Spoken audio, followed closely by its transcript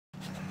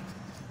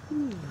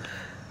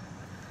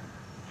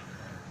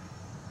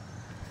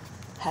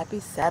Happy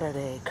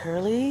Saturday,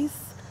 Curlies.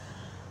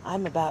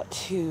 I'm about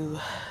to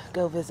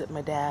go visit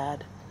my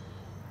dad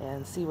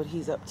and see what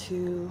he's up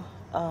to.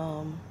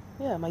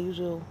 Yeah, my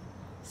usual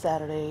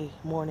Saturday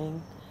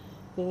morning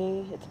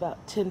thingy. It's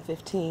about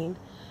 10:15.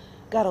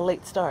 Got a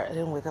late start. I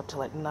didn't wake up till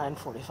like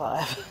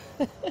 9:45.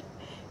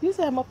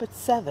 Usually I'm up at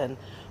 7,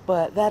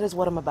 but that is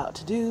what I'm about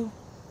to do.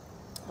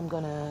 I'm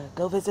gonna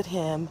go visit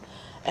him,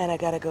 and I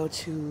gotta go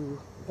to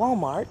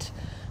Walmart,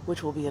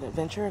 which will be an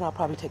adventure, and I'll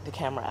probably take the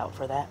camera out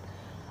for that.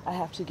 I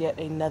have to get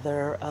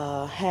another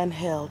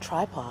handheld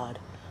tripod.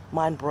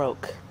 Mine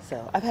broke,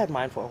 so I've had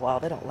mine for a while.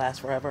 They don't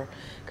last forever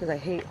because I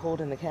hate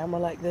holding the camera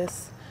like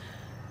this.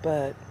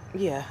 But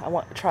yeah, I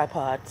want a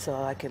tripod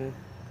so I can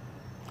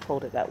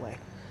hold it that way.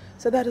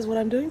 So that is what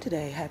I'm doing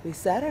today. Happy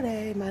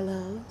Saturday, my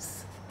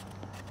loves.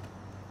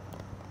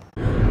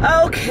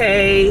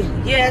 Okay,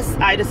 yes,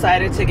 I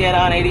decided to get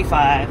on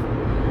 85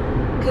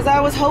 because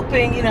I was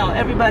hoping, you know,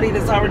 everybody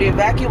that's already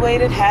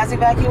evacuated has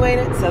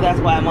evacuated, so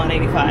that's why I'm on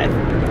 85.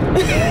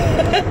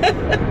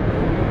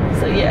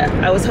 So yeah,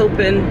 I was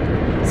hoping.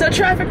 So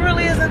traffic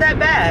really isn't that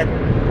bad.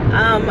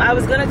 I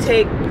was gonna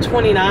take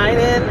 29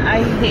 in.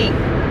 I hate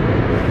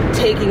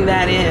taking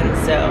that in,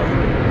 so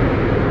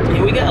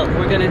here we go.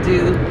 We're gonna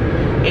do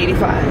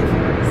 85.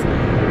 So,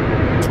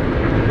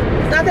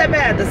 it's not that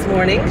bad this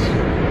morning.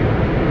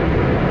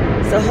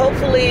 So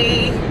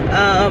hopefully,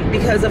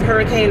 because of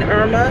Hurricane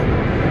Irma,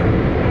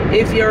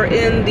 if you're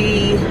in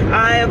the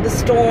eye of the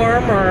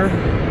storm, or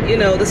you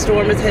know the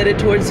storm is headed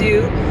towards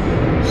you,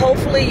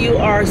 hopefully you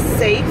are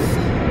safe,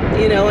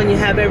 you know, and you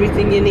have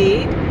everything you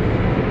need.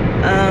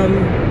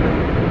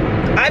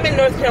 I'm in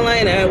North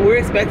Carolina. We're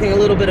expecting a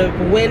little bit of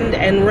wind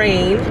and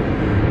rain,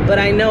 but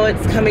I know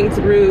it's coming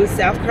through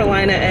South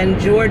Carolina and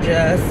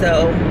Georgia,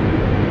 so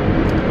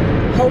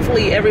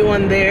hopefully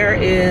everyone there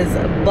is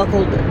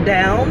buckled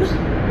down,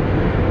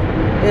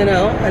 you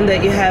know, and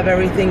that you have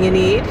everything you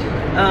need.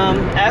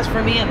 As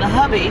for me and the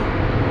hubby,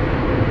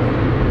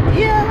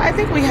 yeah, I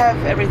think we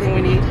have everything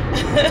we need.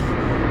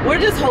 We're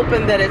just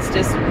hoping that it's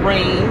just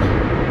rain,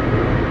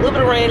 a little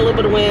bit of rain, a little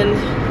bit of wind,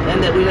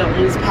 and that we don't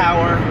lose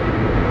power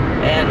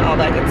and all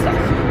that good stuff.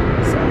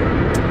 So,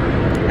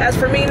 as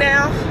for me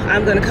now,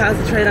 I'm going to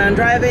concentrate on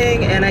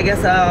driving, and I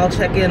guess I'll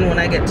check in when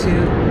I get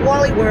to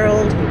Wally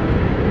World.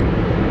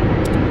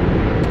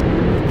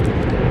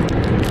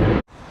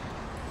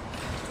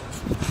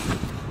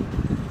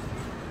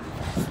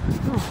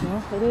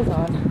 Well, it is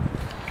on.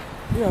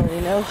 You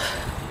already know.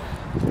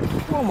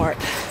 Walmart.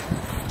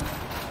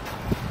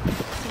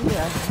 So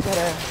yeah,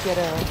 gotta get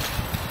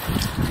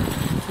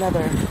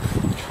another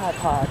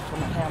tripod for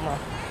my camera.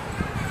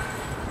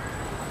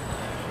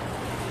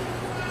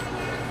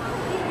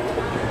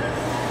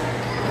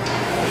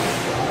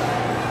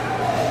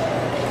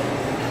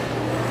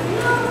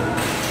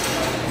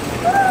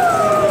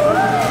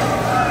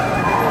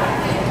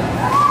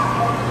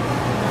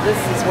 This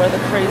is where the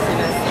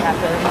craziness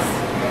happens.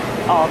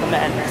 All the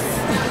madness.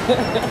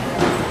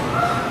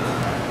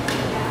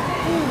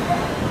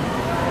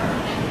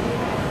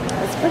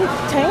 It's pretty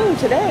tame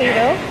today, you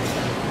know.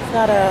 There's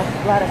not a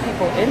lot of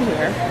people in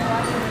here,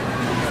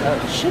 so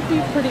it should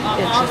be pretty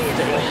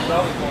interesting.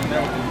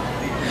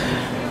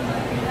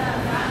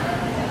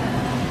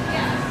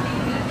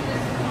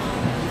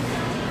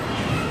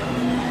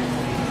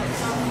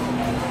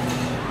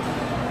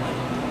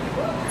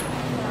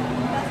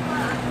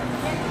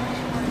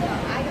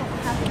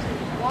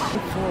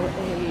 For a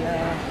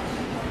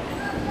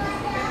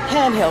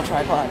handheld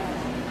tripod.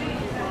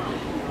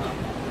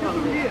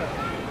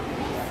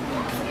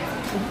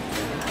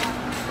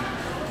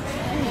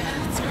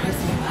 It's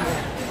crazy in here.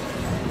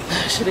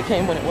 Should have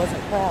came when it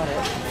wasn't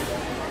crowded.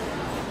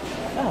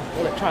 Oh,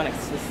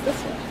 electronics is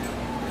this way.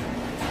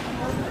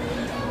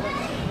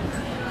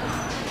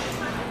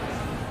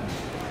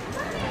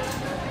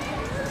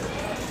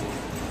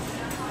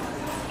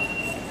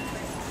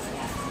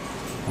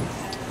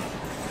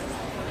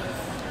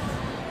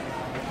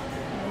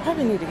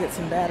 Probably need to get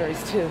some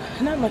batteries too.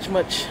 Not much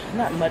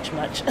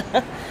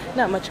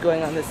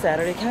going on this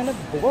Saturday. Kind of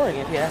boring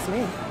if you ask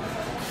me.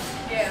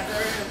 Yeah,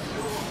 there is.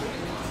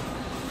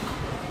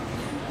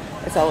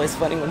 It's always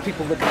funny when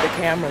people look at the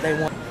camera, they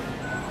want.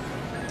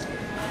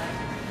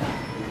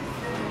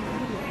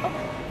 Oh,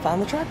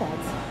 found the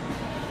tripods.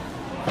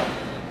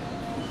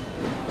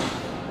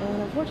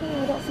 And unfortunately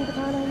I don't see the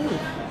kind I need.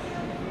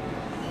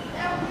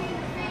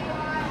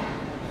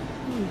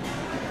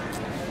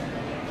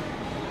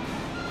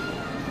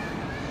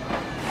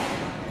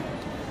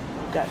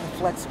 Got the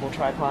flexible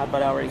tripod,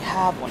 but I already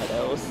have one of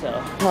those,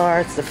 so.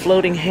 It's the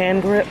floating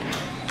hand grip.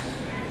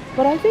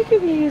 But I think you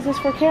can use this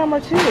for camera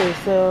too,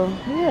 so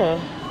yeah.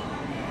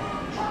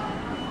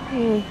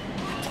 I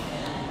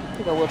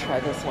think I will try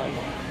this one.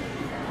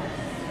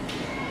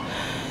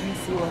 Let's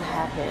see what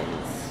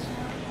happens.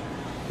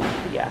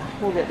 Yeah,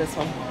 we'll get this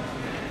one.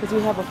 Because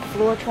we have a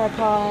floor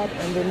tripod,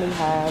 and then we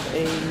have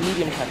a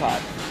medium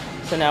tripod.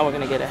 So now we're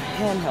gonna get a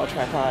handheld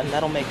tripod, and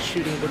that'll make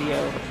shooting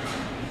video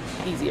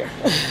easier.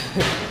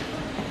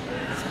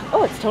 Oh,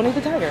 Oh, it's Tony the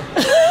Tiger.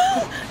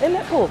 Isn't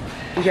that cool?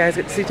 You guys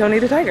get to see Tony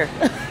the Tiger.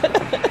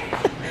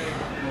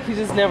 You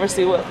just never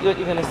see what you're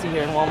gonna see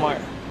here in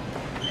Walmart.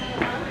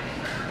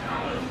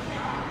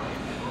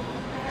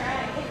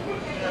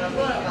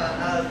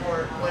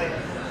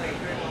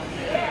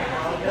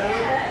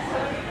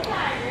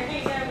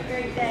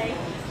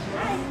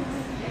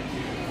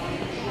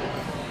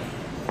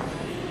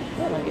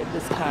 I'm gonna get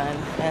this kind,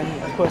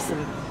 and of course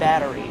some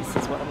batteries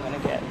is what I'm gonna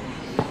get.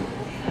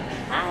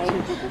 Hi.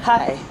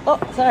 Hi. Oh,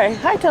 sorry.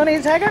 Hi, Tony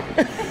the Tiger.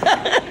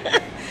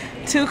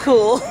 Too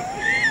cool.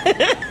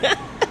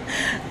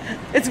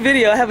 It's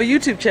video. I have a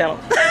YouTube channel.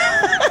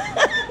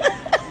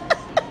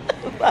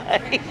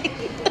 Bye.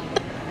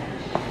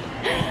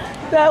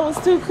 That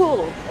was too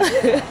cool.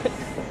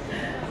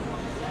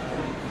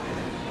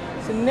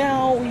 So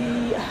now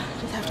we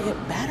just have to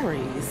get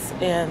batteries,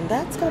 and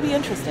that's gonna be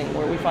interesting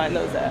where we find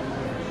those at.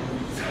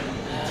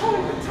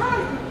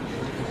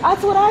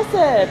 That's what I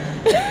said.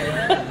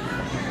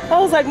 I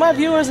was like, my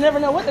viewers never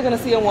know what they're gonna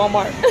see in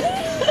Walmart.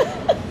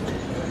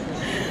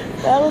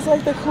 That was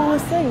like the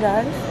coolest thing,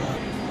 guys.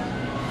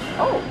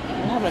 Oh,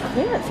 we're having a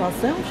clearance on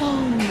cell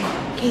phone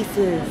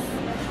cases.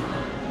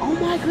 Oh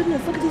my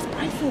goodness, look at these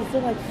prices.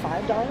 They're like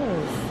 $5.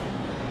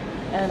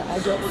 And I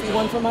don't see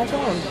one for my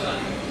phone.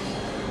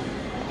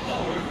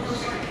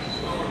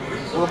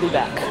 We'll be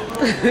back.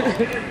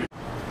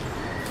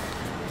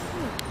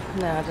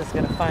 Now I just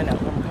gotta find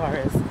out where my car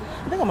is.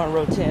 I think I'm on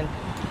road 10.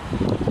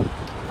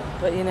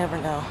 But you never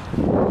know.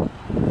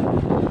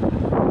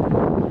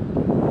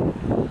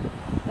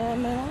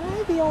 Am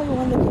I the only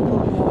one that can go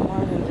to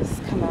Walmart and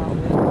just come out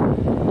with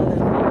other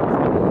things?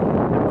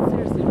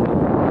 Seriously,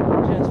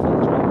 just for the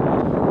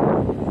tripod.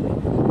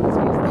 So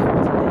I was there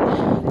today.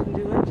 I didn't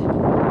do it.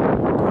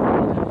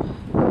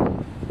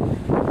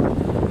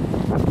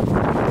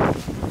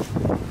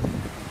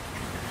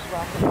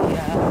 Rocking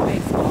the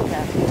baseball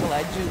cap until I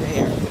do the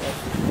hair.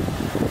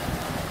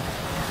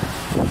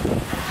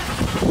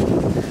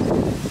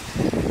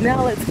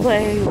 Now let's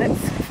play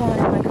Let's Find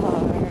My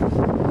Car.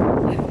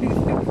 I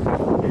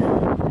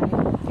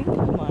think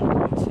I'm on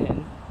road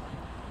 10.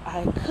 I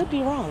could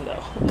be wrong though. I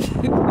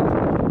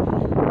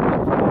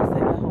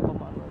hope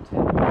I'm on road 10.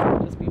 I'll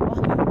just be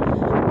walking. And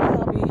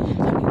I'll be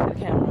talking to the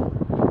camera.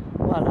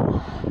 Voila.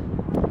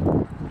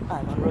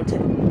 I'm on road 10.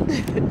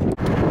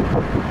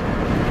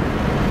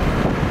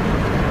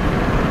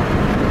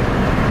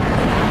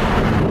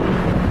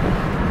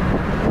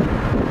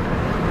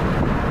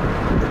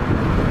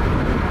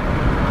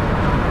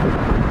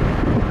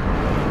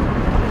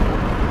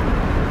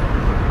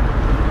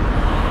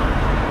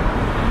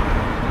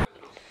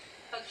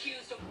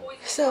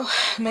 So,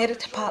 made it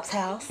to Pop's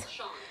house.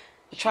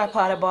 The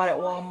tripod I bought at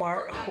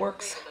Walmart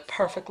works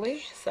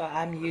perfectly, so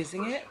I'm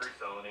using it.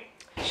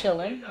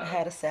 Chilling. I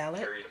had a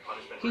salad.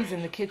 He's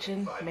in the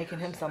kitchen making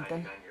him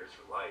something.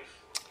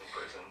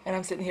 And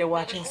I'm sitting here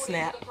watching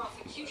Snap.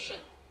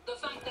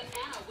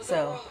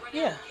 So,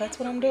 yeah, that's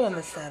what I'm doing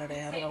this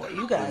Saturday. I don't know what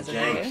you guys are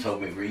doing. James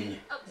told me reading.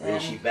 Then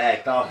she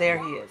backed off. There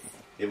he is.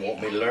 They want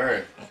me to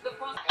learn.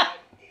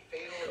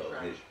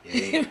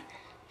 So,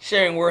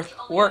 sharing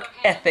work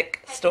ethic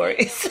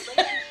stories.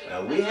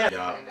 Now we have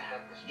y'all.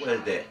 What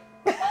is that?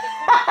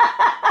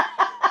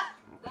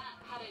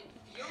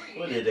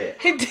 What is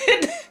that?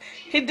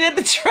 He did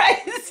the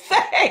Trey's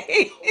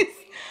face.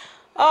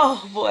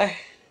 Oh boy.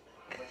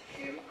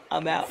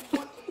 I'm out.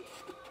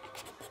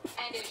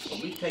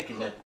 We taking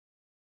that